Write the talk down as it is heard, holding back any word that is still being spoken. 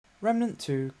Remnant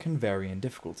 2 can vary in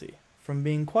difficulty, from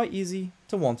being quite easy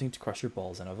to wanting to crush your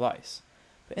balls in a vice,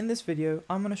 but in this video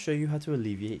I'm going to show you how to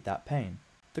alleviate that pain.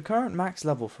 The current max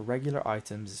level for regular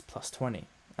items is plus 20,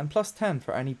 and plus 10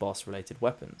 for any boss related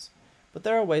weapons, but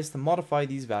there are ways to modify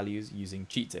these values using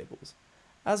cheat tables.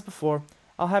 As before,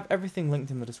 I'll have everything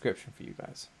linked in the description for you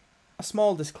guys. A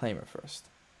small disclaimer first.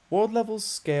 World levels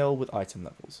scale with item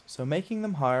levels, so making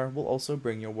them higher will also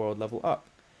bring your world level up.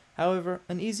 However,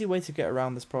 an easy way to get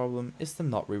around this problem is to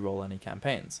not reroll any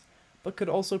campaigns, but could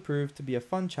also prove to be a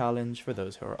fun challenge for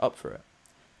those who are up for it.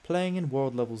 Playing in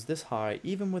world levels this high,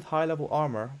 even with high level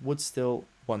armor, would still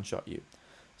one-shot you,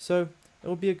 so it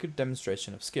will be a good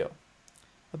demonstration of skill.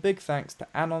 A big thanks to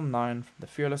Anon9 from the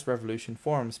Fearless Revolution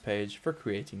forums page for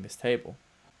creating this table.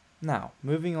 Now,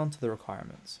 moving on to the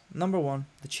requirements. Number 1,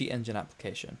 the cheat engine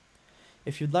application.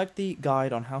 If you'd like the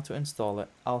guide on how to install it,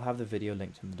 I'll have the video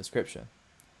linked in the description.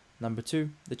 Number 2,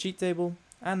 the cheat table,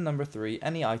 and number 3,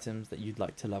 any items that you'd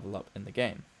like to level up in the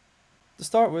game. To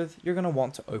start with, you're going to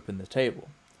want to open the table.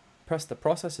 Press the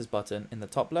Processes button in the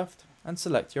top left and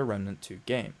select your Remnant 2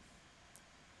 game.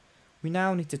 We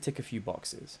now need to tick a few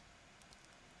boxes.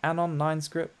 Anon 9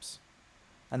 scripts,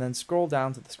 and then scroll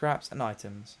down to the scraps and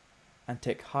items, and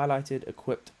tick highlighted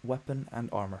equipped weapon and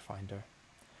armor finder.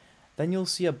 Then you'll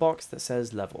see a box that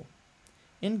says level.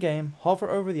 In game,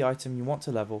 hover over the item you want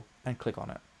to level and click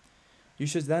on it. You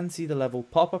should then see the level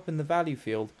pop up in the value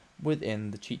field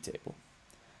within the cheat table.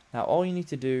 Now all you need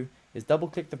to do is double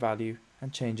click the value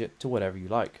and change it to whatever you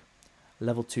like,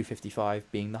 level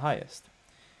 255 being the highest.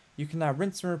 You can now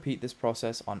rinse and repeat this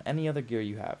process on any other gear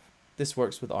you have. This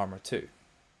works with armor too.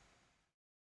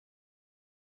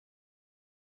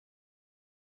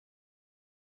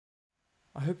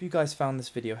 I hope you guys found this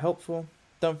video helpful.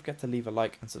 Don't forget to leave a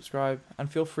like and subscribe,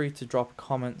 and feel free to drop a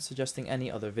comment suggesting any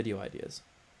other video ideas.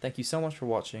 Thank you so much for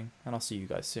watching, and I'll see you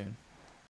guys soon.